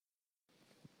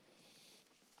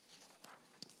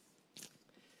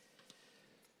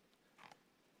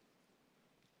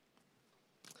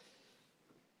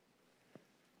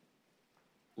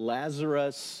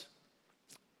Lazarus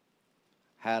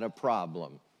had a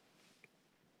problem.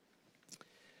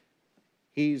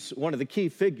 He's one of the key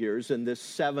figures in this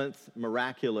seventh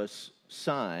miraculous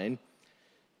sign,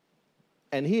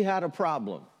 and he had a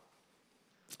problem.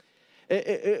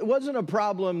 It wasn't a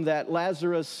problem that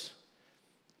Lazarus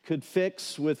could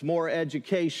fix with more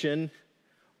education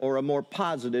or a more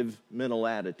positive mental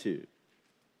attitude.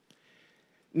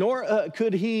 Nor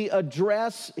could he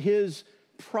address his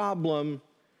problem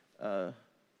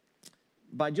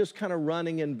by just kind of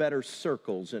running in better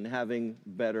circles and having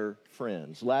better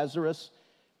friends. Lazarus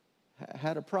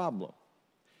had a problem.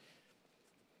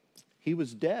 He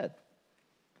was dead.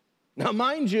 Now,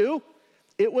 mind you,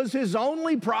 it was his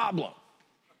only problem.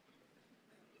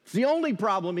 It's the only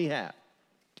problem he had.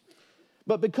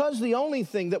 But because the only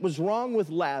thing that was wrong with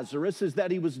Lazarus is that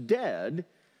he was dead,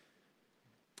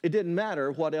 it didn't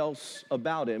matter what else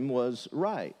about him was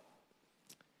right.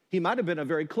 He might have been a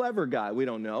very clever guy, we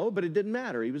don't know, but it didn't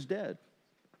matter, he was dead.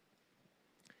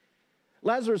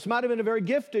 Lazarus might have been a very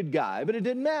gifted guy, but it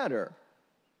didn't matter,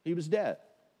 he was dead.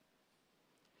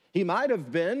 He might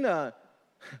have been a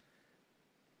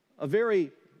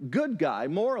very good guy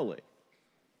morally.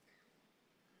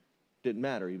 Didn't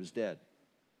matter, he was dead.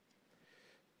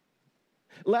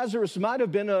 Lazarus might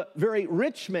have been a very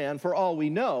rich man for all we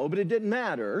know, but it didn't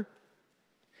matter.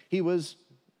 He was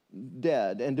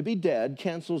dead, and to be dead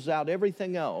cancels out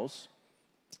everything else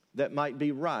that might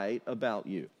be right about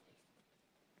you.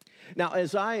 Now,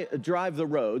 as I drive the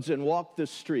roads and walk the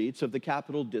streets of the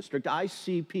Capital District, I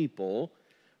see people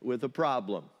with a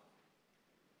problem.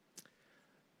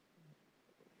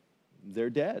 They're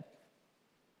dead.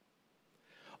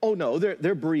 Oh no,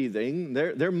 they're breathing,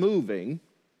 they're moving.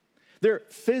 They're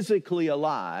physically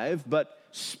alive, but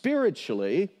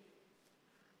spiritually,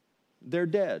 they're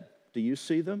dead. Do you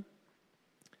see them?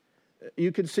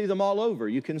 You can see them all over.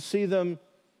 You can see them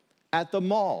at the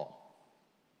mall,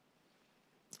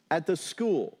 at the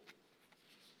school,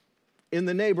 in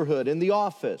the neighborhood, in the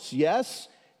office, yes,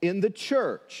 in the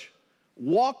church.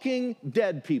 Walking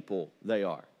dead people they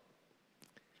are.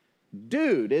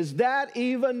 Dude, is that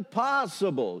even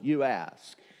possible, you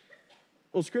ask?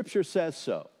 Well, Scripture says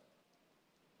so.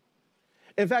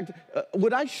 In fact,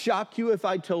 would I shock you if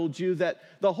I told you that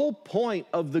the whole point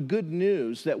of the good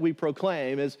news that we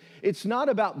proclaim is it's not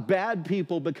about bad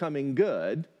people becoming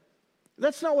good.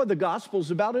 That's not what the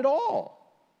gospel's about at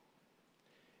all.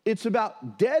 It's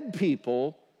about dead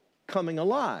people coming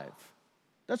alive.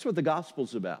 That's what the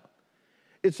gospel's about.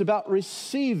 It's about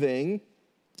receiving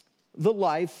the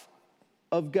life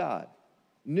of God,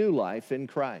 new life in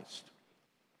Christ.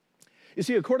 You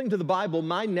see, according to the Bible,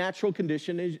 my natural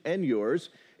condition and yours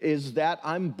is that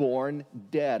I'm born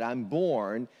dead. I'm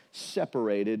born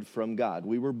separated from God.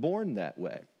 We were born that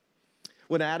way.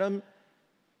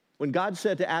 When God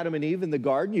said to Adam and Eve in the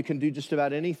garden, you can do just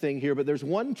about anything here, but there's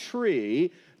one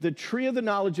tree, the tree of the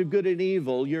knowledge of good and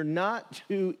evil, you're not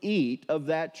to eat of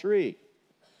that tree.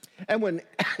 And when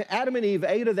Adam and Eve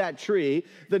ate of that tree,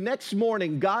 the next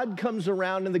morning, God comes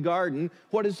around in the garden.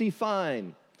 What does he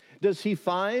find? Does he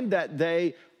find that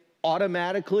they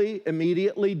automatically,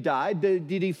 immediately died? Did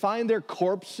he find their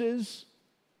corpses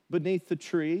beneath the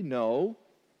tree? No.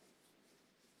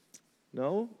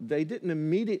 No, they didn't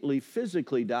immediately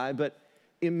physically die, but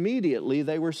immediately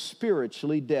they were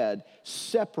spiritually dead,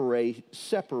 separated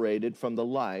from the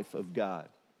life of God.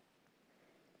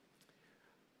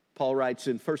 Paul writes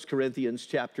in 1 Corinthians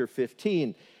chapter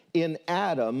 15, in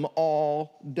Adam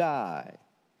all die.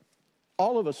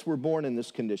 All of us were born in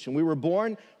this condition. We were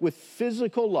born with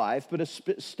physical life, but a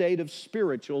state of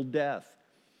spiritual death.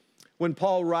 When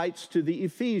Paul writes to the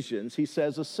Ephesians, he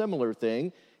says a similar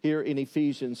thing here in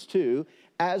Ephesians 2.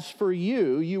 As for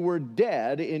you, you were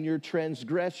dead in your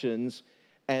transgressions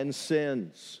and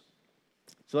sins.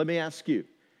 So let me ask you,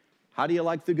 how do you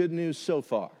like the good news so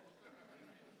far?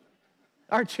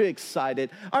 Aren't you excited?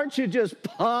 Aren't you just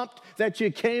pumped that you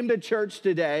came to church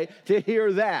today to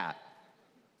hear that?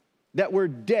 That we're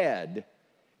dead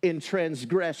in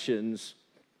transgressions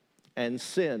and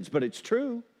sins. But it's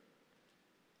true.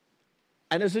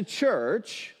 And as a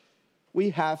church,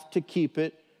 we have to keep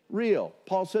it real.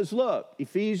 Paul says, look,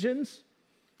 Ephesians,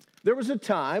 there was a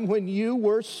time when you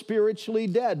were spiritually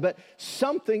dead, but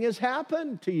something has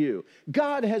happened to you.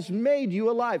 God has made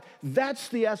you alive. That's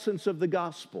the essence of the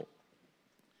gospel.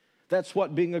 That's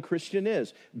what being a Christian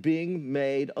is, being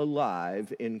made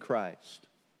alive in Christ.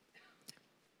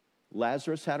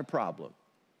 Lazarus had a problem.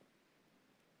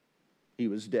 He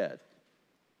was dead.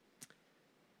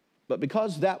 But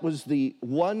because that was the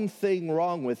one thing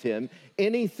wrong with him,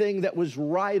 anything that was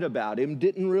right about him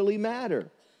didn't really matter.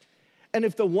 And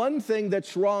if the one thing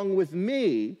that's wrong with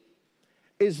me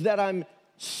is that I'm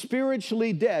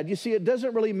spiritually dead, you see, it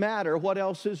doesn't really matter what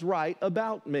else is right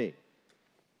about me.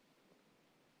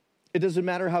 It doesn't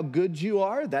matter how good you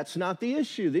are. That's not the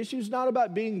issue. The issue is not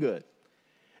about being good.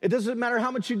 It doesn't matter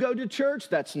how much you go to church.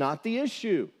 That's not the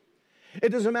issue. It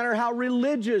doesn't matter how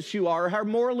religious you are or how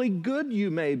morally good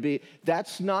you may be.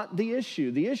 That's not the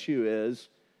issue. The issue is,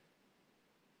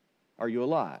 are you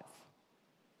alive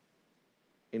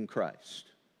in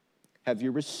Christ? Have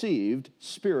you received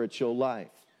spiritual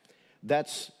life?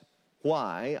 That's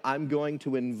why I'm going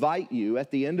to invite you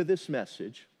at the end of this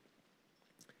message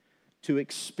to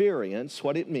experience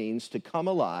what it means to come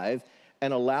alive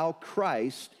and allow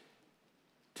Christ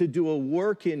to do a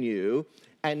work in you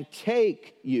and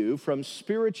take you from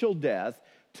spiritual death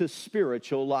to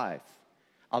spiritual life.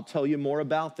 I'll tell you more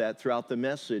about that throughout the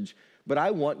message, but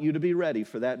I want you to be ready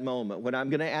for that moment when I'm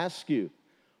going to ask you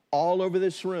all over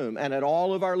this room and at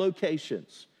all of our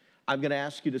locations, I'm going to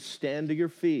ask you to stand to your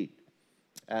feet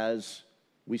as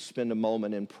we spend a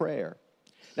moment in prayer.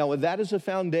 Now, with that as a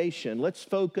foundation, let's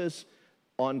focus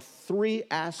on three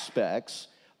aspects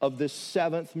of this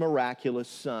seventh miraculous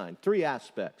sign. Three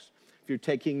aspects. If you're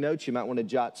taking notes, you might want to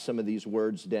jot some of these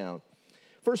words down.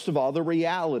 First of all, the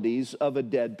realities of a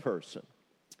dead person.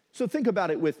 So think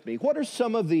about it with me. What are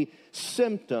some of the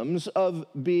symptoms of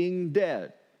being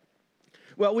dead?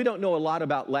 Well, we don't know a lot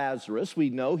about Lazarus. We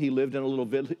know he lived in a little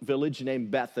village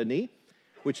named Bethany,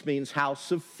 which means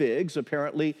house of figs.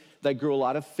 Apparently, they grew a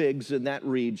lot of figs in that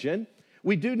region.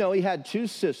 We do know he had two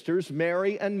sisters,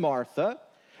 Mary and Martha,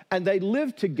 and they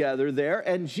lived together there,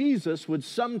 and Jesus would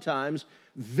sometimes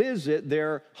visit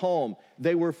their home.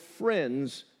 They were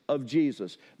friends of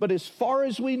Jesus. But as far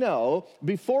as we know,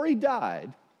 before he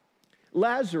died,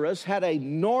 Lazarus had a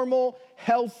normal,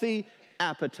 healthy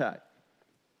appetite.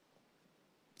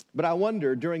 But I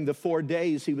wonder, during the 4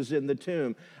 days he was in the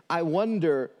tomb, I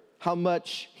wonder how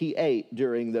much he ate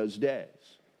during those days.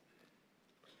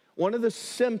 One of the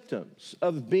symptoms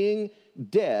of being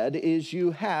dead is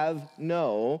you have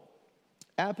no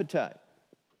appetite.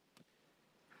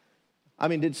 I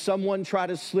mean, did someone try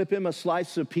to slip him a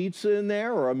slice of pizza in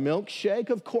there or a milkshake?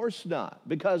 Of course not,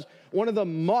 because one of the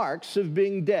marks of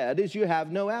being dead is you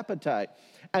have no appetite.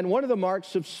 And one of the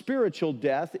marks of spiritual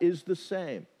death is the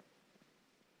same.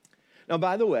 Now,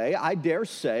 by the way, I dare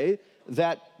say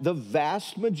that the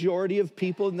vast majority of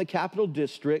people in the Capital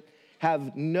District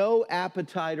have no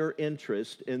appetite or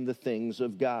interest in the things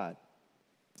of God.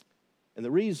 And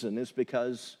the reason is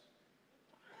because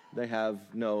they have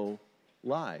no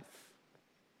life.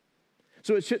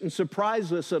 So it shouldn't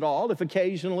surprise us at all if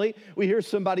occasionally we hear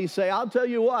somebody say, I'll tell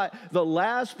you what, the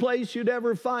last place you'd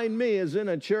ever find me is in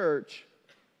a church.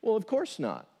 Well, of course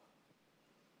not.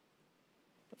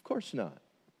 Of course not.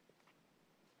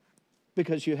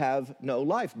 Because you have no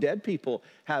life. Dead people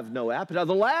have no appetite.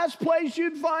 The last place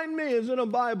you'd find me is in a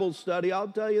Bible study, I'll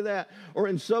tell you that, or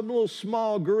in some little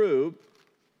small group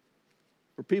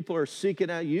where people are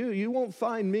seeking out you. You won't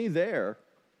find me there.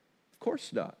 Of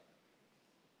course not.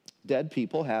 Dead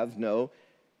people have no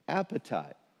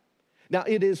appetite. Now,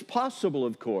 it is possible,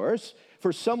 of course,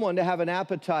 for someone to have an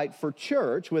appetite for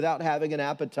church without having an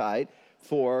appetite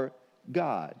for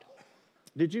God.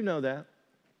 Did you know that?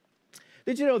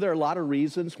 Did you know there are a lot of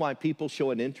reasons why people show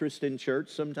an interest in church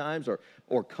sometimes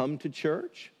or come to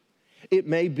church? It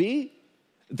may be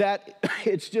that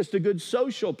it's just a good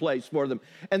social place for them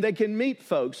and they can meet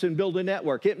folks and build a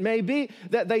network. It may be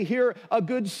that they hear a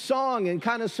good song and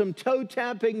kind of some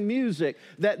toe-tapping music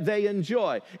that they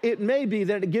enjoy. It may be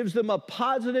that it gives them a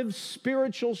positive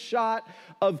spiritual shot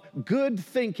of good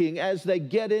thinking as they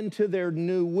get into their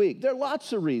new week. There are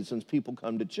lots of reasons people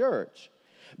come to church.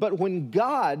 But when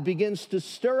God begins to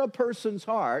stir a person's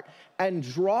heart and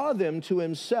draw them to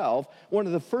himself, one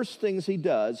of the first things he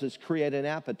does is create an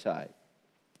appetite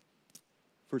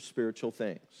for spiritual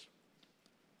things.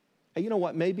 And you know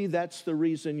what? Maybe that's the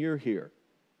reason you're here.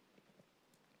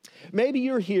 Maybe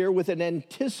you're here with an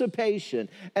anticipation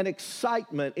and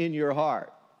excitement in your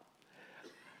heart.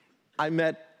 I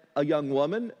met a young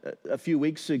woman a few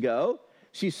weeks ago.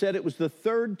 She said it was the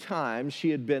third time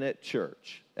she had been at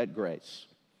church at Grace.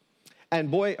 And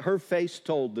boy, her face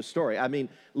told the story. I mean,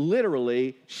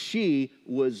 literally, she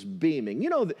was beaming. You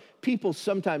know, people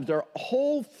sometimes, their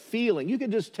whole feeling, you can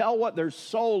just tell what their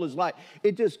soul is like.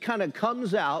 It just kind of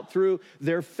comes out through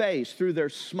their face, through their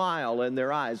smile and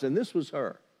their eyes. And this was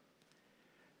her.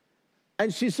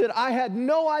 And she said, I had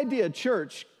no idea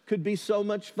church could be so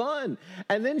much fun.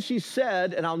 And then she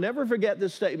said, and I'll never forget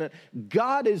this statement,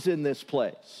 God is in this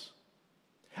place.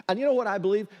 And you know what I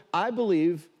believe? I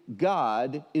believe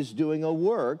God is doing a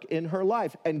work in her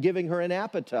life and giving her an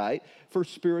appetite for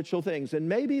spiritual things. And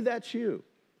maybe that's you.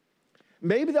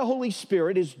 Maybe the Holy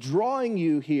Spirit is drawing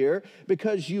you here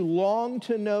because you long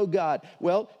to know God.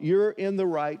 Well, you're in the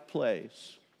right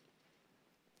place.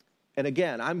 And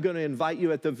again, I'm going to invite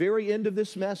you at the very end of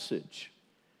this message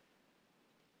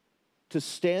to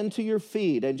stand to your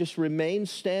feet and just remain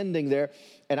standing there.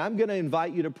 And I'm going to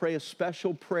invite you to pray a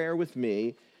special prayer with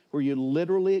me where you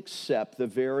literally accept the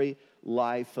very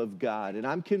life of God. And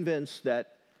I'm convinced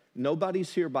that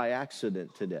nobody's here by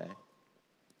accident today.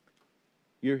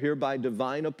 You're here by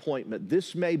divine appointment.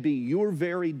 This may be your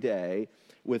very day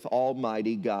with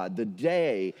Almighty God, the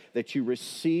day that you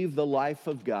receive the life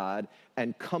of God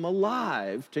and come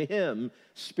alive to Him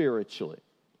spiritually.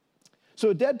 So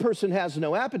a dead person has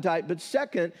no appetite, but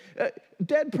second, a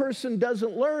dead person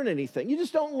doesn't learn anything. You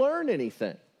just don't learn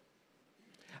anything.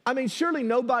 I mean, surely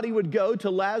nobody would go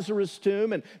to Lazarus'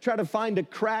 tomb and try to find a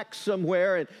crack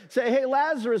somewhere and say, hey,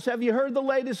 Lazarus, have you heard the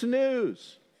latest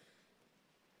news?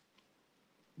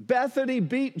 Bethany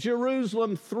beat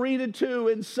Jerusalem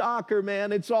 3-2 in soccer,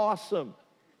 man. It's awesome.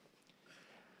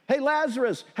 Hey,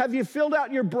 Lazarus, have you filled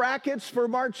out your brackets for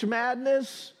March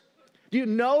Madness? Do you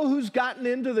know who's gotten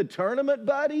into the tournament,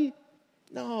 buddy?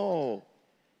 No.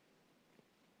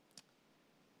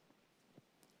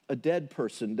 A dead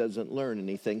person doesn't learn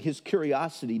anything. His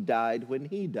curiosity died when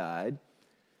he died,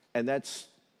 and that's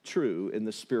true in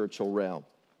the spiritual realm.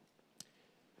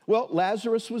 Well,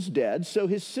 Lazarus was dead, so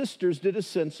his sisters did a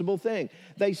sensible thing.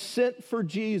 They sent for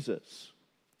Jesus.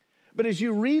 But as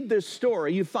you read this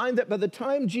story, you find that by the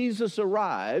time Jesus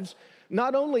arrives,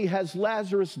 not only has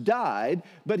Lazarus died,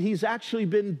 but he's actually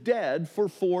been dead for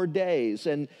 4 days,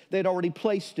 and they'd already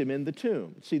placed him in the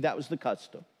tomb. See, that was the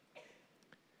custom.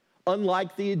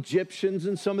 Unlike the Egyptians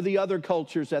and some of the other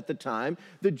cultures at the time,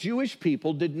 the Jewish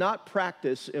people did not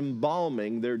practice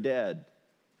embalming their dead.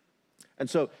 And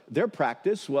so their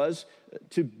practice was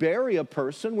to bury a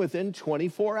person within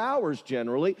 24 hours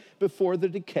generally before the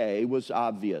decay was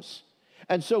obvious.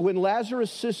 And so when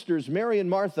Lazarus' sisters, Mary and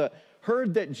Martha,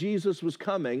 heard that Jesus was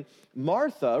coming,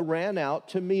 Martha ran out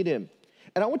to meet him.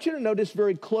 And I want you to notice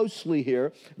very closely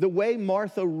here the way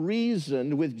Martha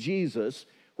reasoned with Jesus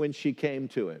when she came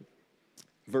to him.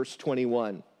 Verse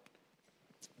 21.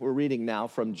 We're reading now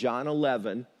from John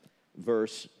 11,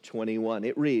 verse 21.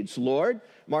 It reads, Lord,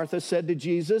 Martha said to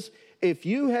Jesus, if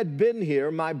you had been here,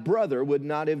 my brother would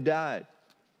not have died.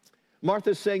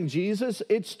 Martha's saying, Jesus,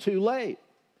 it's too late.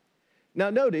 Now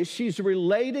notice, she's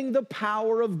relating the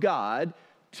power of God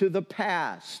to the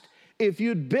past. If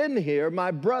you'd been here,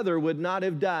 my brother would not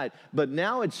have died. But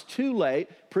now it's too late,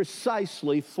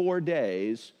 precisely 4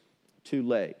 days too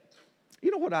late.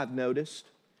 You know what I've noticed?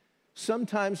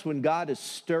 Sometimes when God is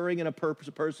stirring in a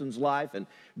person's life and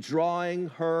drawing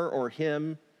her or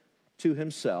him to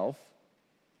himself,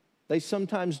 they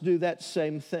sometimes do that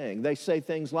same thing. They say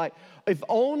things like, if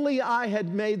only I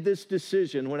had made this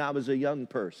decision when I was a young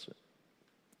person.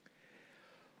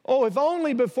 Oh, if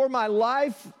only before my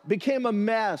life became a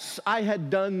mess, I had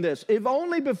done this. If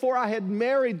only before I had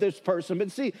married this person.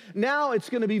 But see, now it's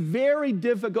going to be very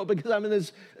difficult because I'm in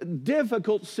this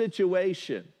difficult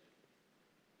situation.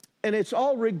 And it's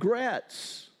all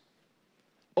regrets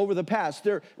over the past.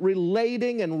 They're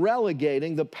relating and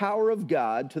relegating the power of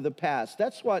God to the past.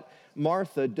 That's what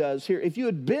Martha does here. If you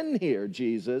had been here,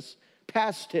 Jesus,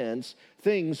 past tense,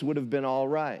 things would have been all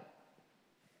right.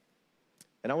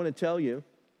 And I want to tell you,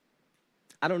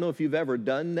 I don't know if you've ever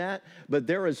done that, but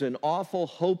there is an awful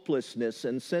hopelessness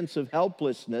and sense of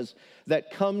helplessness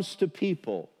that comes to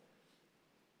people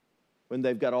when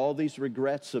they've got all these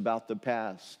regrets about the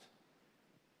past.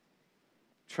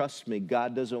 Trust me,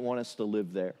 God doesn't want us to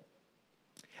live there.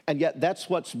 And yet that's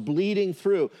what's bleeding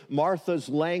through Martha's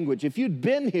language. If you'd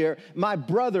been here, my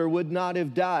brother would not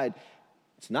have died.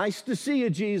 It's nice to see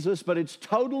you, Jesus, but it's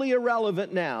totally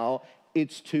irrelevant now.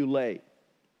 It's too late.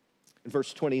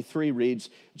 Verse 23 reads,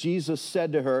 Jesus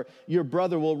said to her, your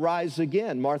brother will rise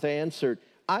again. Martha answered,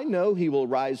 I know he will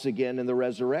rise again in the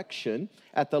resurrection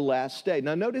at the last day.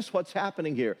 Now notice what's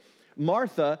happening here.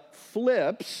 Martha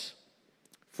flips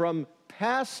from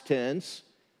past tense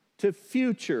to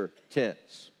future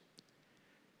tense.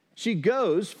 She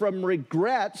goes from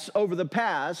regrets over the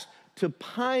past to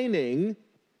pining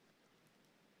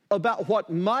about what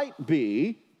might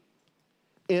be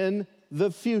in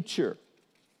the future.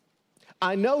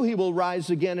 I know he will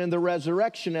rise again in the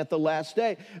resurrection at the last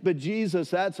day. But Jesus,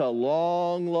 that's a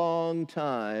long, long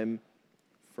time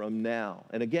from now.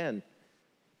 And again,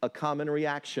 a common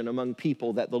reaction among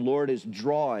people that the Lord is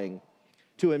drawing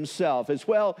to himself is,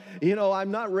 well,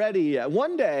 I'm not ready yet.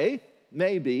 One day,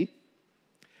 maybe.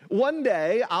 One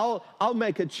day I'll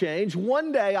make a change.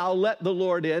 One day I'll let the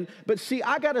Lord in. But see,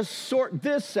 I got to sort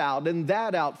this out and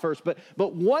that out first. But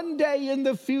one day in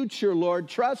the future, Lord,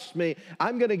 trust me,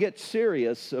 I'm going to get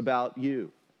serious about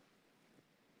you.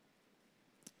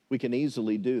 We can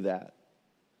easily do that.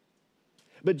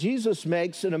 But Jesus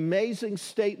makes an amazing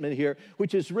statement here,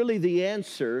 which is really the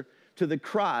answer to the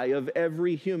cry of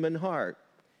every human heart.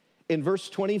 In verse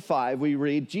 25, we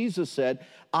read, Jesus said,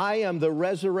 I am the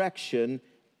resurrection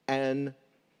and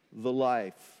the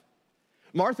life.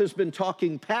 Martha's been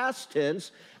talking past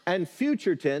tense and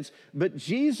future tense, but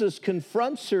Jesus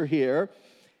confronts her here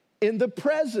in the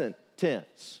present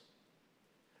tense.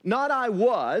 Not I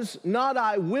was, not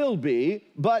I will be,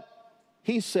 but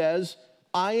he says,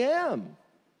 I am.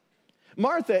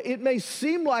 Martha, it may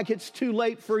seem like it's too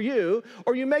late for you,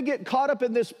 or you may get caught up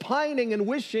in this pining and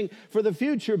wishing for the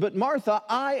future, but Martha,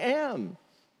 I am.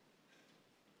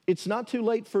 It's not too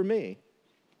late for me.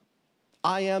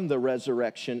 I am the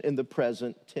resurrection in the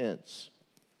present tense.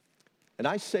 And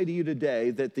I say to you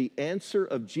today that the answer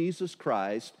of Jesus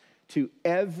Christ to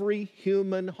every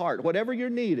human heart, whatever your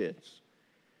need is,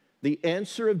 the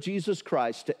answer of Jesus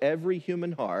Christ to every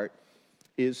human heart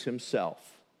is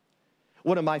himself.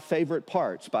 One of my favorite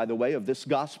parts, by the way, of this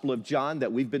Gospel of John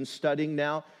that we've been studying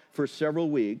now for several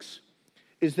weeks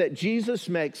is that Jesus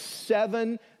makes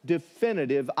 7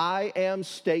 definitive I am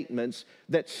statements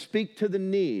that speak to the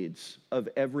needs of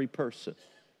every person.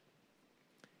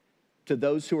 To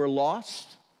those who are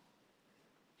lost,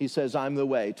 he says, I'm the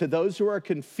way. To those who are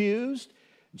confused,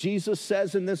 Jesus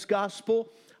says in this gospel,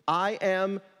 I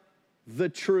am the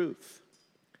truth.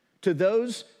 To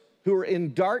those who are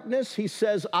in darkness, he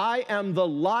says, I am the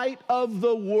light of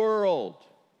the world.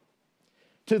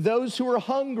 To those who are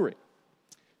hungry,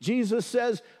 Jesus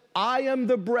says, I am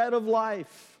the bread of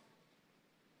life.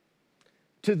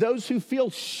 To those who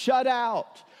feel shut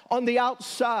out on the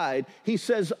outside, he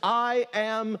says, I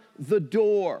am the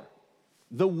door,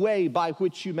 the way by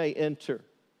which you may enter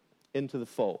into the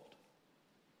fold.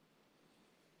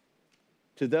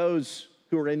 To those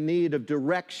who are in need of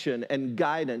direction and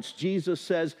guidance, Jesus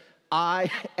says,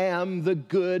 I am the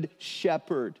good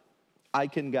shepherd. I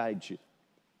can guide you.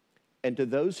 And to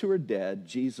those who are dead,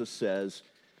 Jesus says,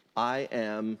 I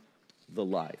am the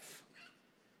life.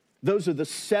 Those are the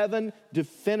 7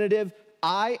 definitive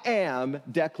I am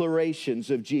declarations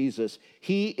of Jesus.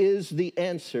 He is the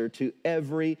answer to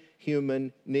every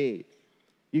human need.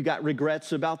 You got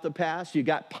regrets about the past, you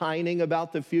got pining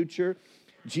about the future.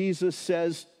 Jesus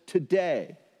says,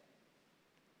 today,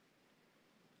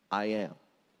 I am.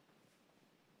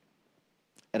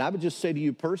 And I would just say to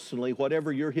you personally,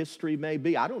 whatever your history may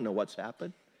be, I don't know what's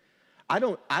happened. I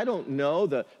don't know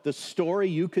the story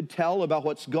you could tell about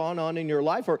what's gone on in your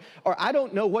life, or I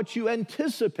don't know what you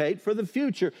anticipate for the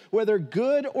future, whether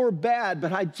good or bad,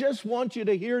 but I just want you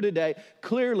to hear today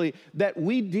clearly that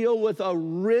we deal with a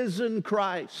risen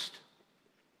Christ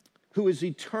who is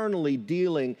eternally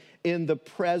dealing in the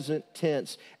present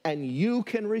tense, and you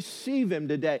can receive him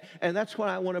today. And that's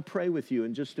why I want to pray with you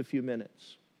in just a few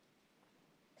minutes.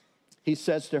 He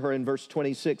says to her in verse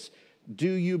 26,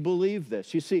 do you believe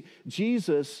this? You see,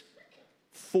 Jesus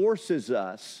forces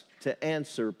us to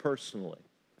answer personally.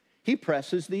 He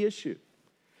presses the issue.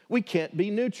 We can't be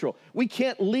neutral. We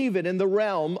can't leave it in the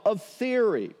realm of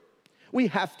theory. We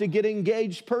have to get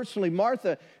engaged personally.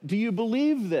 Martha, do you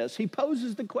believe this? He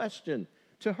poses the question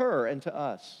to her and to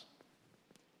us.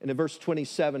 And in verse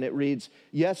 27, it reads,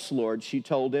 yes, Lord, she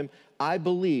told him, I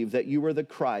believe that you are the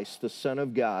Christ, the Son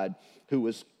of God, who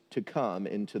was to come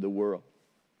into the world.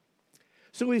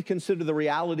 So we've considered the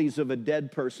realities of a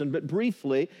dead person, but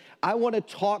briefly, I want to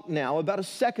talk now about a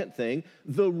second thing,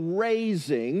 the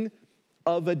raising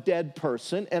of a dead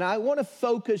person. And I want to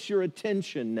focus your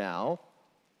attention now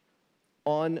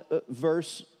on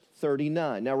verse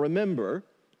 39. Now remember,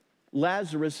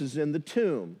 Lazarus is in the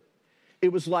tomb.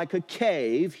 It was like a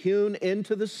cave hewn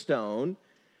into the stone,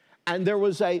 and there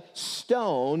was a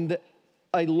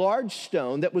large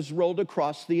stone that was rolled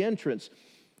across the entrance.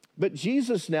 But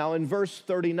Jesus now in verse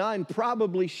 39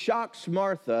 probably shocks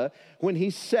Martha when he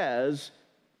says,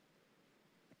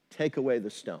 take away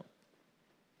the stone.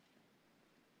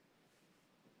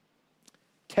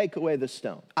 Take away the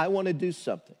stone. I want to do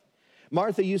something.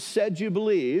 Martha, you said you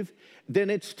believe, then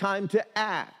it's time to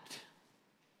act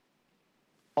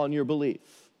on your belief.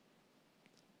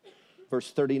 Verse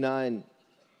 39,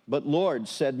 but Lord,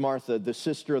 said Martha, the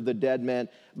sister of the dead man,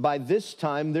 by this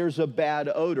time there's a bad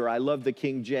odor. I love the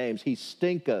King James. He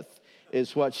stinketh,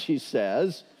 is what she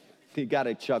says. You got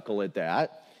to chuckle at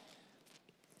that.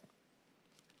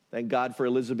 Thank God for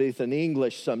Elizabethan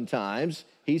English sometimes.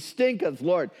 He stinketh,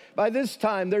 Lord. By this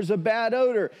time there's a bad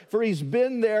odor, for he's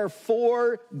been there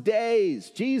 4 days.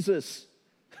 Jesus,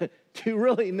 do you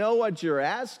really know what you're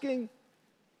asking?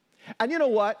 And you know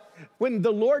what? When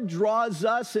the Lord draws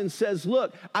us and says,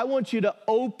 look, I want you to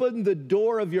open the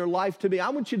door of your life to me. I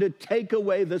want you to take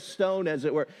away the stone, as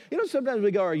it were. You know, sometimes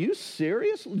we go, are you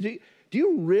serious? Do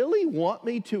you really want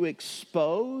me to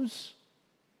expose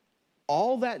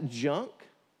all that junk?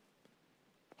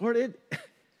 Lord,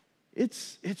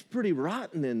 it's pretty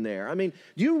rotten in there. I mean,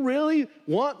 do you really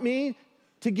want me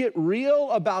to get real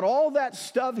about all that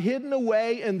stuff hidden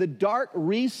away in the dark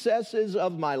recesses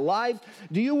of my life?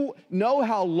 Do you know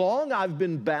how long I've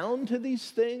been bound to these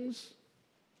things?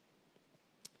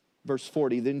 Verse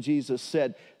 40, then Jesus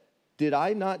said, did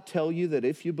I not tell you that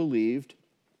if you believed,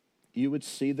 you would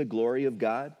see the glory of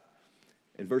God?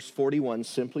 And verse 41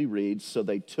 simply reads, so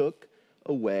they took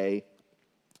away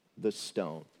the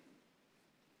stone.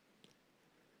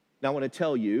 Now I want to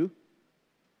tell you,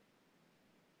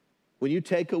 when you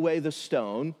take away the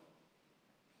stone,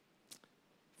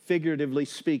 figuratively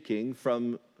speaking,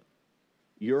 from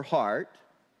your heart,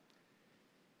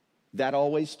 that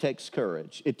always takes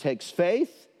courage. It takes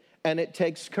faith and it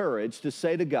takes courage to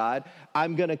say to God,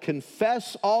 I'm going to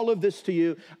confess all of this to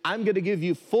you. I'm going to give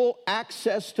you full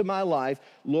access to my life.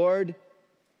 Lord,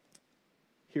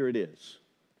 here it is.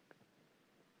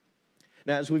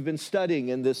 Now, as we've been studying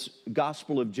in this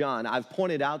Gospel of John, I've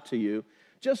pointed out to you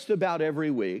just about every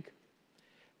week,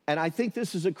 and I think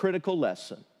this is a critical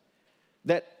lesson,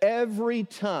 that every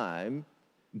time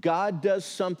God does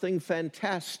something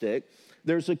fantastic,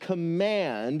 there's a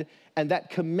command, and that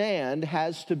command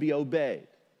has to be obeyed.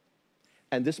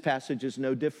 And this passage is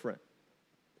no different.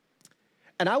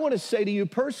 And I want to say to you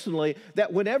personally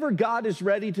that whenever God is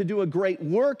ready to do a great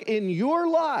work in your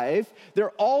life,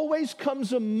 there always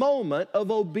comes a moment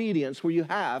of obedience where you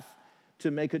have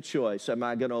to make a choice. Am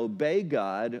I going to obey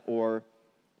God or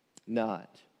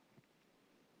not?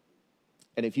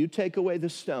 And if you take away the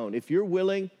stone, if you're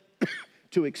willing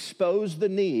to expose the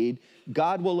need,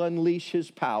 God will unleash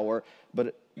his power.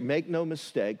 But make no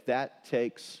mistake, that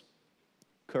takes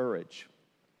courage.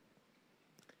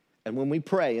 And when we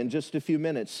pray in just a few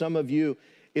minutes, some of you,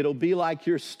 it'll be like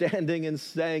you're standing and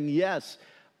saying, yes,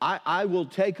 I will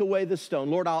take away the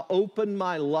stone. Lord, I'll open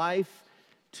my life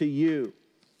to you.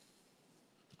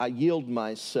 I yield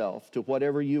myself to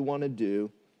whatever you want to do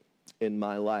in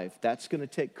my life. That's going to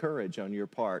take courage on your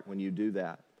part when you do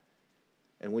that.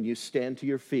 And when you stand to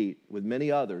your feet with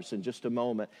many others in just a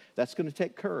moment, that's going to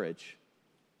take courage.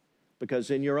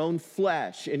 Because in your own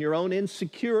flesh, in your own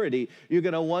insecurity, you're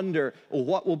going to wonder, well,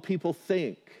 what will people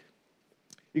think?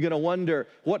 You're going to wonder,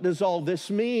 what does all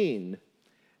this mean?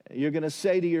 You're going to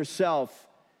say to yourself,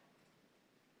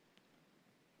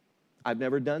 I've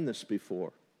never done this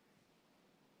before.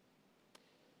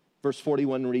 Verse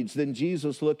 41 reads, then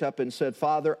Jesus looked up and said,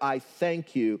 Father, I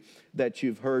thank you that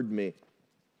you've heard me.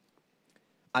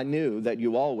 I knew that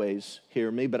you always hear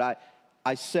me, but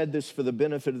I said this for the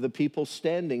benefit of the people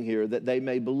standing here, that they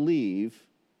may believe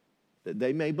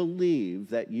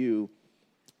that you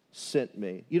sent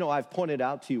me. You know, I've pointed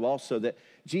out to you also that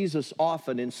Jesus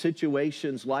often in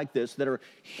situations like this that are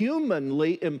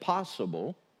humanly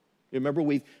impossible, you remember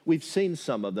we've seen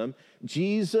some of them,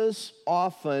 Jesus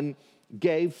often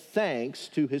gave thanks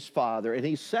to his Father. And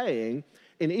he's saying,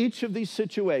 in each of these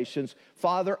situations,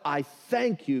 Father, I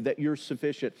thank you that you're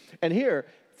sufficient. And here,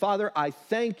 Father, I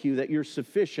thank you that you're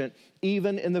sufficient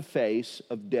even in the face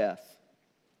of death.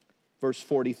 Verse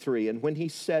 43, and when he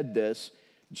said this,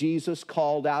 Jesus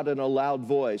called out in a loud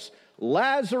voice,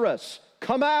 Lazarus,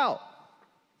 come out.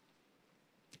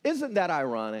 Isn't that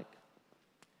ironic?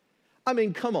 I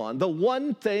mean, come on, the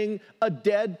one thing a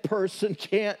dead person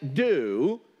can't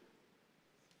do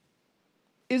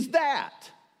is that.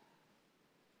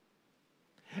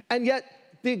 And yet,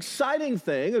 the exciting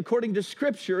thing, according to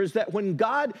Scripture, is that when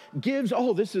God gives,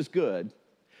 oh, this is good.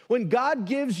 When God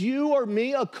gives you or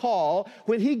me a call,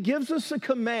 when he gives us a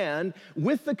command,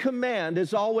 with the command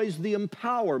is always the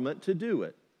empowerment to do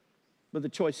it. But the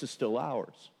choice is still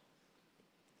ours.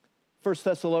 1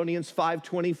 Thessalonians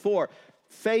 5:24,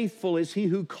 faithful is he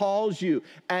who calls you,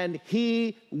 and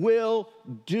he will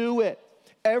do it.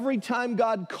 Every time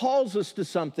God calls us to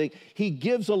something, he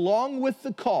gives along with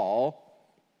the call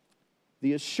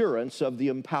the assurance of the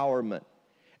empowerment.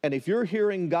 And if you're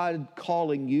hearing God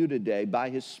calling you today by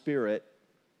his Spirit,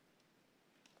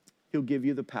 he'll give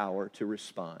you the power to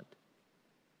respond.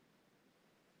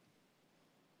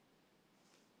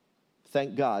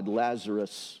 Thank God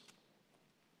Lazarus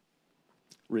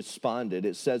responded.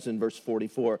 It says in verse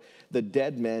 44, the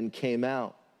dead man came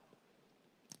out.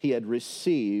 He had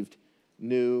received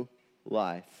new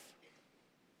life.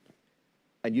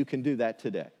 And you can do that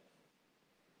today.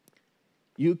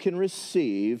 You can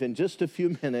receive, in just a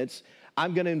few minutes,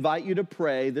 I'm going to invite you to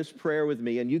pray this prayer with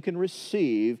me, and you can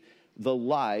receive the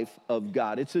life of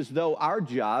God. It's as though our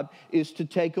job is to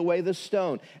take away the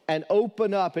stone and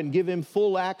open up and give him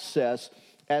full access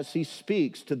as he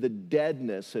speaks to the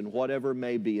deadness and whatever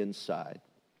may be inside.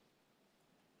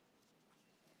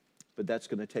 But that's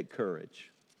going to take courage.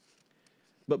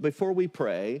 But before we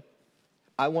pray,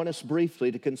 I want us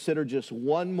briefly to consider just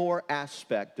one more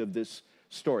aspect of this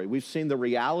story. We've seen the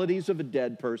realities of a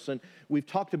dead person. We've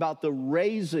talked about the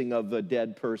raising of a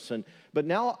dead person. But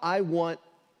now I want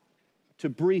to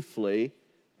briefly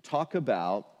talk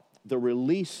about the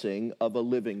releasing of a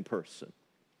living person.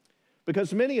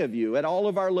 Because many of you at all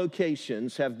of our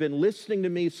locations have been listening to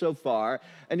me so far,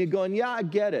 and you're going, yeah, I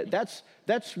get it.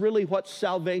 That's really what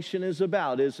salvation is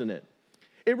about, isn't it?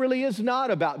 It really is not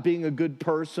about being a good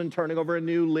person, turning over a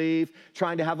new leaf,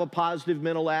 trying to have a positive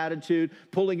mental attitude,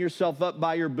 pulling yourself up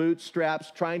by your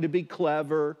bootstraps, trying to be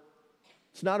clever.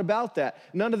 It's not about that.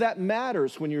 None of that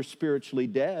matters when you're spiritually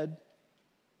dead.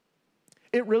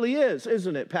 It really is,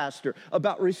 isn't it, Pastor,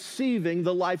 about receiving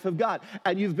the life of God.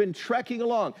 And you've been trekking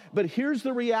along. But here's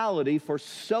the reality for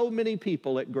so many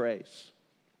people at Grace.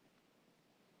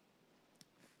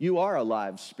 You are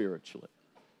alive spiritually.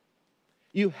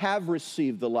 You have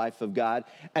received the life of God.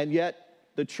 And yet,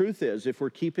 the truth is, if we're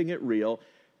keeping it real,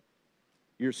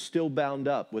 you're still bound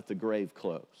up with the grave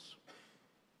clothes.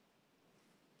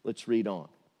 Let's read on.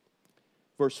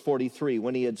 Verse 43,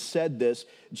 when he had said this,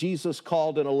 Jesus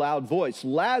called in a loud voice,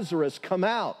 Lazarus, come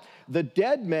out. The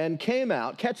dead man came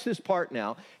out, catch this part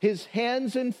now, his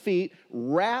hands and feet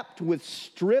wrapped with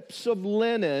strips of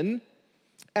linen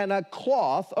and a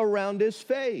cloth around his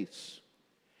face.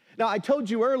 Now, I told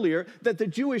you earlier that the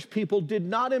Jewish people did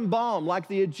not embalm like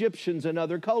the Egyptians and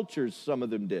other cultures, some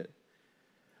of them did.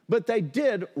 But they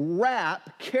did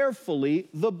wrap carefully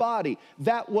the body.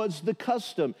 That was the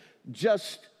custom,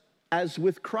 just as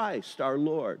with Christ, our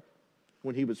Lord,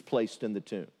 when he was placed in the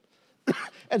tomb.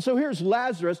 And so here's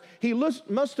Lazarus. He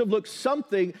must have looked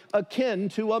something akin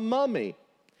to a mummy.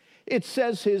 It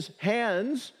says his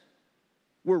hands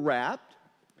were wrapped,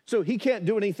 so he can't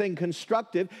do anything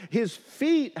constructive. His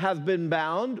feet have been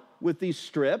bound with these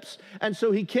strips, and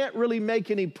so he can't really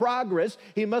make any progress.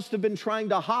 He must have been trying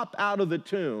to hop out of the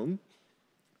tomb.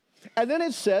 And then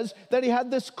it says that he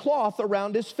had this cloth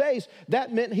around his face.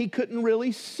 That meant he couldn't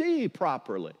really see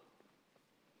properly.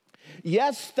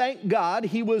 Yes, thank God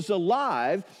he was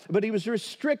alive, but he was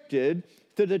restricted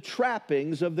to the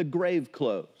trappings of the grave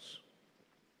clothes.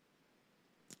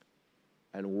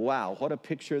 And wow, what a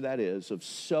picture that is of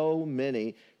so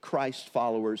many Christ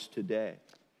followers today.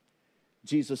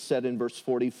 Jesus said in verse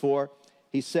 44,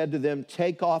 he said to them,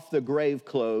 take off the grave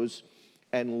clothes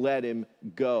and let him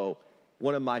go.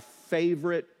 One of my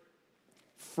favorite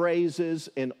phrases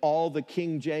in all the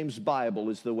King James Bible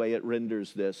is the way it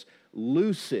renders this.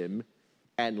 Loose him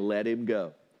and let him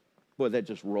go. Boy, that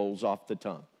just rolls off the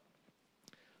tongue.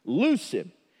 Loose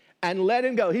him and let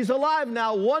him go. He's alive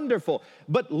now, wonderful.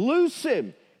 But loose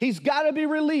him. He's got to be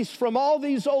released from all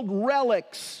these old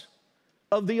relics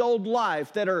of the old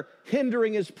life that are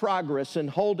hindering his progress and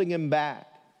holding him back.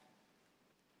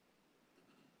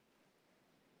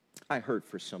 I hurt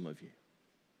for some of you.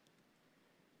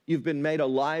 You've been made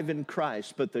alive in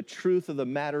Christ, but the truth of the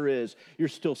matter is you're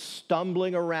still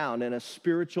stumbling around in a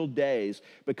spiritual daze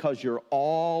because you're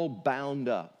all bound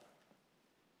up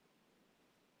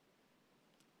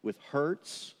with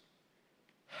hurts,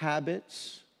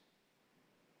 habits,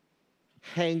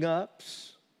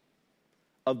 hang-ups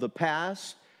of the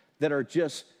past that are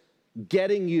just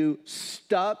getting you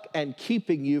stuck and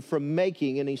keeping you from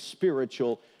making any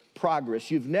spiritual progress.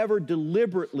 You've never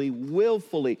deliberately,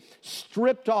 willfully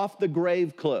stripped off the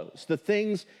grave clothes, the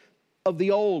things of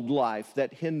the old life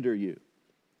that hinder you.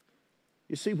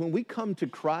 You see, when we come to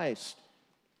Christ,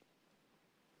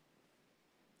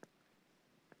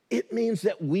 it means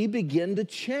that we begin to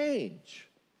change.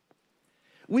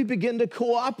 We begin to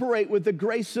cooperate with the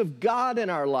grace of God in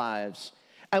our lives,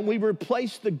 and we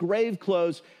replace the grave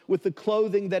clothes with the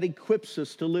clothing that equips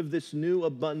us to live this new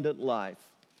abundant life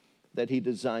that he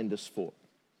designed us for.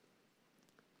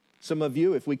 Some of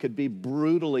you, if we could be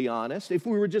brutally honest, if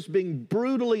we were just being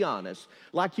brutally honest,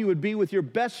 like you would be with your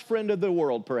best friend of the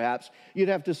world perhaps, you'd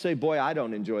have to say, boy, I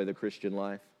don't enjoy the Christian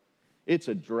life. It's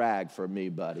a drag for me,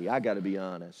 buddy. I got to be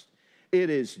honest. It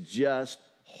is just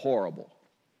horrible.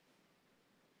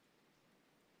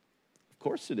 Of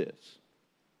course it is.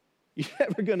 You're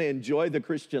never going to enjoy the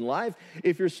Christian life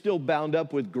if you're still bound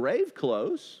up with grave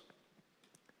clothes.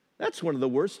 That's one of the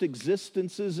worst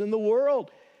existences in the world.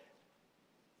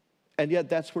 And yet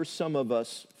that's where some of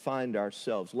us find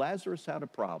ourselves. Lazarus had a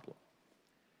problem.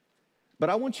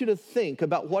 But I want you to think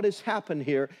about what has happened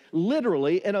here,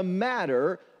 literally in a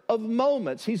matter of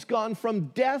moments. He's gone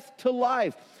from death to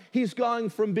life. He's gone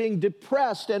from being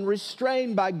depressed and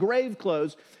restrained by grave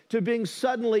clothes to being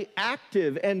suddenly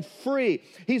active and free.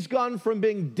 He's gone from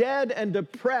being dead and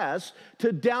depressed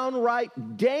to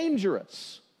downright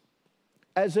dangerous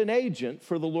as an agent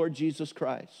for the Lord Jesus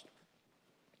Christ.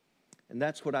 And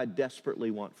that's what I desperately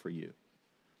want for you.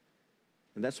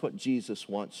 And that's what Jesus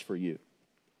wants for you.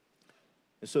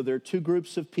 And so there are two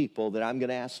groups of people that I'm going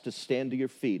to ask to stand to your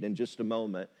feet in just a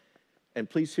moment. And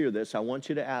please hear this. I want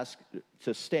you to ask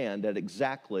to stand at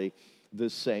exactly the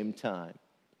same time.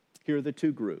 Here are the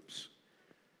two groups.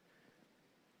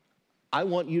 I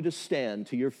want you to stand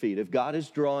to your feet. If God is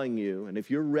drawing you, and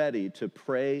if you're ready to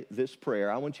pray this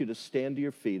prayer, I want you to stand to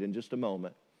your feet in just a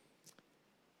moment.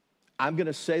 I'm going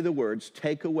to say the words,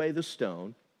 "Take away the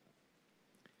stone,"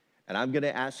 and I'm going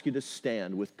to ask you to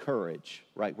stand with courage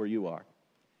right where you are.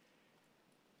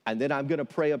 And then I'm going to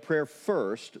pray a prayer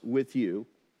first with you,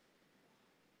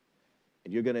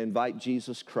 and you're going to invite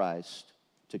Jesus Christ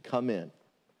to come in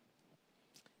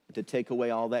and to take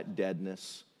away all that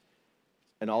deadness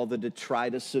and all the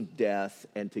detritus of death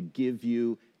and to give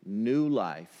you new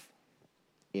life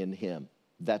in Him.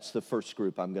 That's the first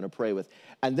group I'm going to pray with.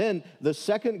 And then the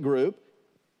second group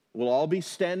will all be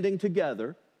standing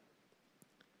together.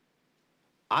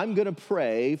 I'm going to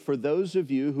pray for those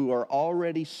of you who are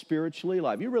already spiritually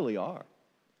alive. You really are.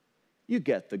 You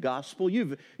get the gospel.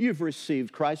 You've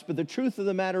received Christ. But the truth of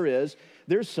the matter is,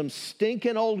 there's some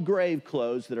stinking old grave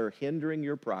clothes that are hindering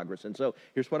your progress. And so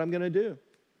here's what I'm going to do.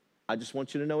 I just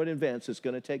want you to know in advance, it's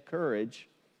going to take courage.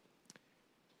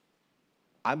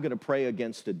 I'm going to pray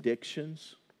against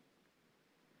addictions.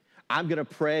 I'm going to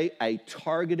pray a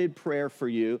targeted prayer for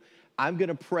you. I'm going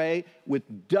to pray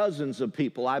with dozens of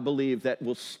people, I believe, that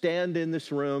will stand in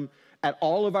this room at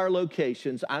all of our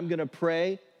locations. I'm going to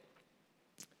pray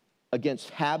against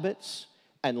habits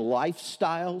and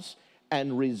lifestyles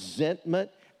and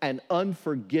resentment and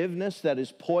unforgiveness that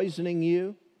is poisoning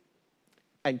you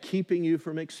and keeping you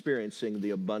from experiencing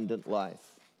the abundant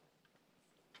life.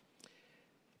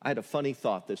 I had a funny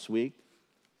thought this week.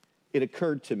 It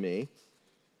occurred to me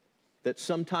that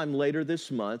sometime later this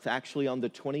month, actually on the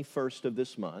 21st of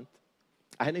this month,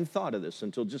 I hadn't even thought of this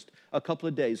until just a couple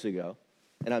of days ago,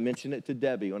 and I mentioned it to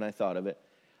Debbie when I thought of it.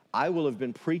 I will have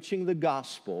been preaching the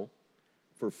gospel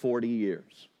for 40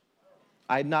 years.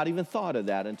 I had not even thought of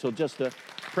that until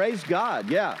praise God,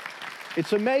 yeah.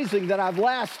 It's amazing that I've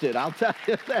lasted, I'll tell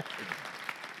you that.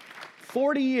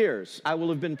 40 years I will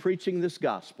have been preaching this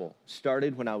gospel.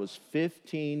 Started when I was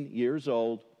 15 years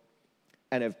old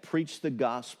and have preached the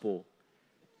gospel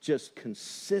just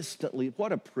consistently.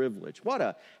 What a privilege.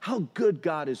 How good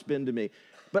God has been to me.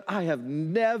 But I have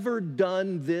never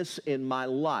done this in my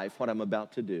life, what I'm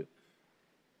about to do.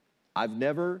 I've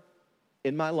never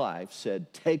in my life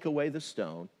said, "Take away the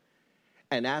stone,"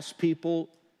 and asked people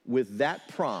with that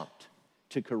prompt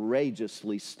to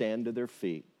courageously stand to their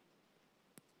feet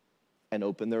and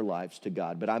open their lives to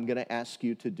God. But I'm going to ask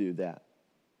you to do that.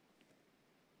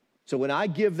 So when I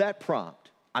give that prompt,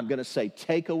 I'm going to say,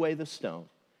 "Take away the stone."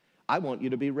 I want you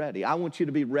to be ready. I want you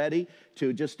to be ready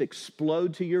to just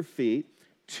explode to your feet.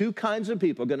 Two kinds of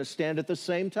people are going to stand at the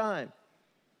same time.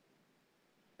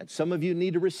 And some of you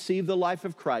need to receive the life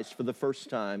of Christ for the first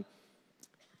time.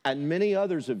 And many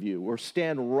others of you will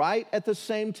stand right at the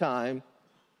same time.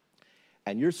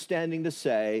 And you're standing to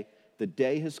say, the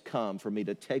day has come for me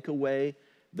to take away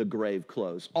the grave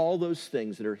clothes. All those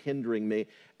things that are hindering me.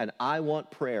 And I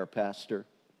want prayer, Pastor,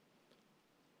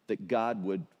 that God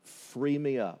would free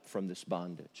me up from this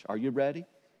bondage. Are you ready?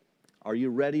 Are you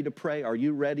ready to pray? Are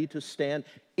you ready to stand?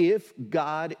 If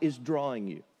God is drawing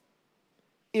you,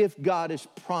 if God is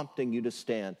prompting you to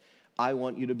stand, I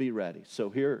want you to be ready. So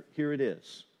here it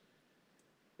is.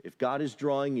 If God is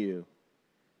drawing you,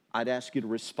 I'd ask you to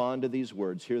respond to these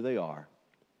words. Here they are.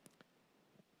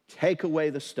 Take away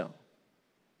the stone.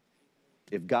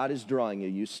 If God is drawing you,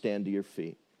 you stand to your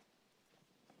feet.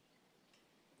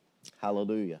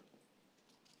 Hallelujah.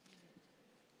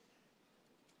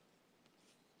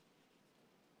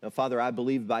 Now, Father, I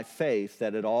believe by faith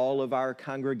that at all of our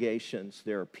congregations,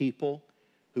 there are people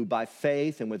who by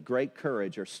faith and with great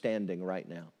courage are standing right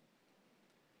now.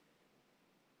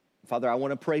 Father, I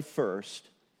want to pray first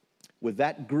with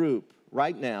that group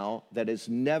right now that has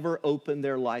never opened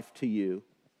their life to you.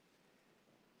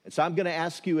 And so I'm going to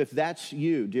ask you, if that's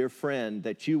you, dear friend,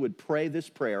 that you would pray this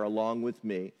prayer along with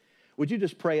me. Would you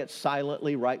just pray it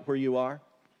silently right where you are?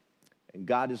 And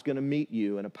God is going to meet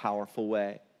you in a powerful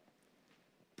way.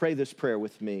 Pray this prayer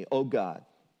with me. Oh God,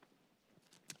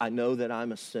 I know that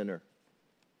I'm a sinner.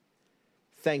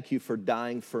 Thank you for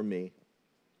dying for me,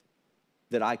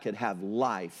 that I could have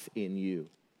life in you.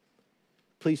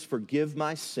 Please forgive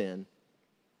my sin,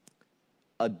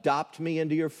 adopt me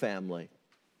into your family,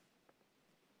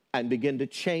 and begin to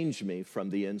change me from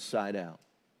the inside out.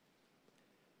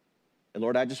 And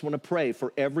Lord, I just want to pray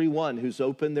for everyone who's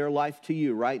opened their life to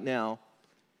you right now.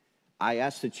 I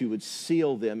ask that you would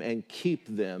seal them and keep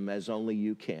them as only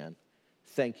you can.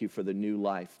 Thank you for the new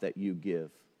life that you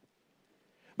give.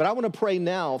 But I want to pray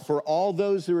now for all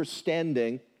those who are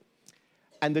standing.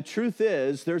 And the truth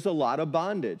is, there's a lot of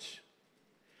bondage.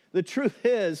 The truth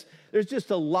is, there's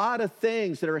just a lot of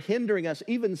things that are hindering us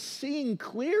even seeing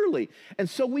clearly. And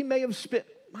so we may have spent,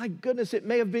 my goodness, it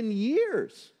may have been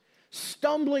years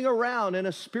stumbling around in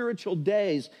a spiritual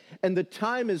daze. And the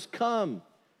time has come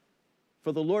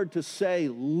for the Lord to say,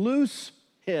 loose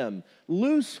him,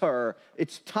 loose her.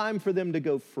 It's time for them to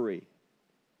go free.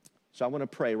 So I want to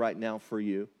pray right now for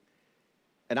you.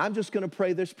 And I'm just going to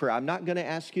pray this prayer. I'm not going to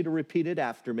ask you to repeat it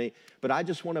after me, but I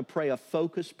just want to pray a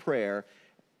focused prayer.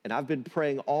 And I've been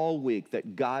praying all week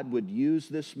that God would use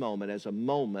this moment as a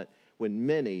moment when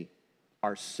many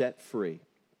are set free.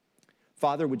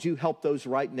 Father, would you help those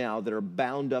right now that are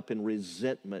bound up in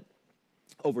resentment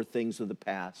over things of the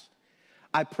past?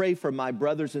 I pray for my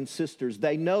brothers and sisters.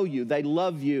 They know you, they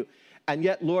love you, and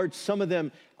yet, Lord, some of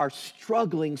them are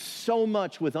struggling so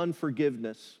much with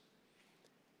unforgiveness.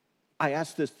 I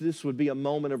ask this would be a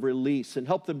moment of release and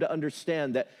help them to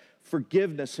understand that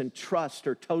forgiveness and trust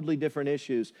are totally different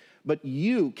issues, but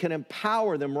you can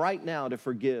empower them right now to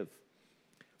forgive.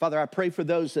 Father, I pray for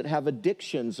those that have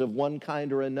addictions of one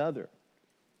kind or another.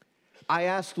 I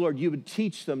ask, Lord, you would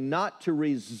teach them not to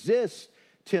resist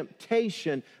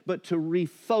temptation, but to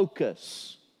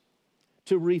refocus,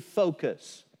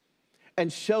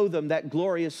 and show them that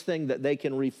glorious thing that they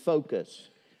can refocus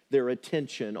their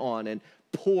attention on and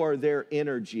pour their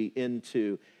energy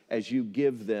into as you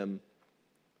give them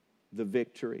the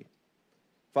victory.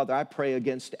 Father, I pray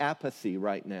against apathy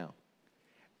right now.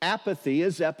 Apathy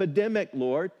is epidemic,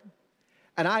 Lord.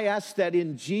 And I ask that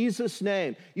in Jesus'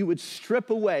 name, you would strip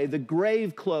away the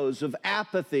grave clothes of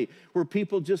apathy where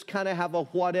people just kind of have a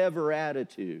whatever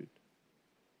attitude,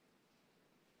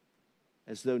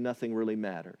 as though nothing really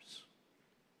matters.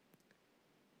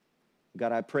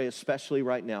 God, I pray especially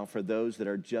right now for those that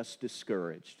are just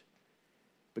discouraged,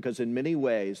 because in many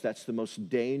ways, that's the most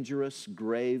dangerous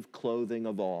grave clothing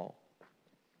of all.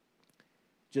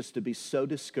 Just to be so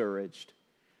discouraged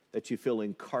that you feel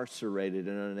incarcerated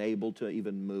and unable to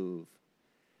even move.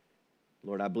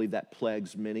 Lord, I believe that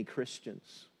plagues many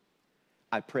Christians.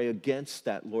 I pray against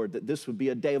that, Lord, that this would be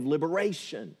a day of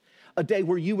liberation, a day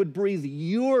where you would breathe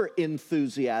your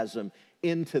enthusiasm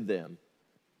into them,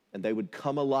 and they would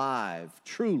come alive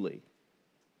truly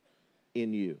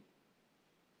in you.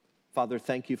 Father,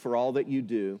 thank you for all that you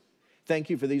do. Thank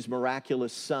you for these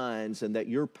miraculous signs and that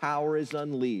your power is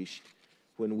unleashed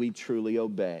when we truly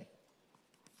obey.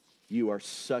 You are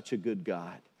such a good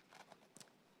God.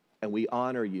 And we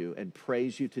honor you and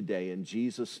praise you today in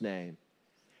Jesus' name.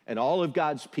 And all of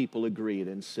God's people agreed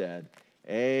and said,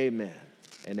 amen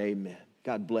and amen.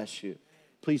 God bless you.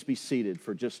 Please be seated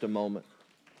for just a moment.